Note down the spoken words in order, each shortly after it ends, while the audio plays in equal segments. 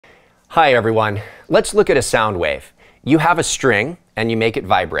Hi everyone, let's look at a sound wave. You have a string and you make it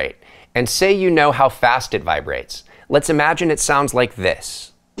vibrate. And say you know how fast it vibrates. Let's imagine it sounds like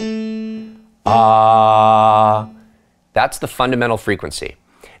this. Ah. That's the fundamental frequency.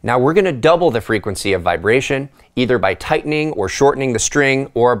 Now we're going to double the frequency of vibration, either by tightening or shortening the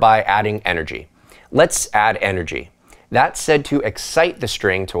string or by adding energy. Let's add energy. That's said to excite the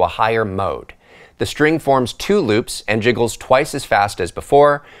string to a higher mode. The string forms two loops and jiggles twice as fast as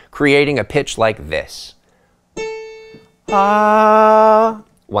before, creating a pitch like this. Ah.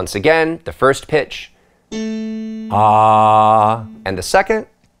 Once again, the first pitch. Ah. And the second.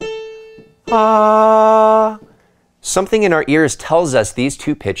 Ah. Something in our ears tells us these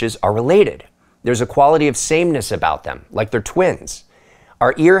two pitches are related. There's a quality of sameness about them, like they're twins.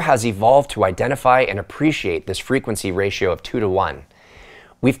 Our ear has evolved to identify and appreciate this frequency ratio of 2 to 1.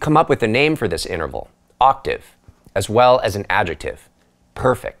 We've come up with a name for this interval, octave, as well as an adjective,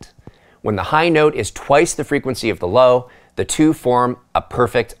 perfect. When the high note is twice the frequency of the low, the two form a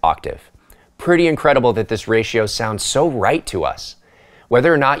perfect octave. Pretty incredible that this ratio sounds so right to us.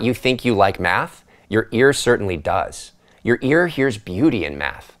 Whether or not you think you like math, your ear certainly does. Your ear hears beauty in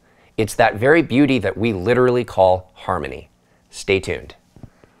math. It's that very beauty that we literally call harmony. Stay tuned.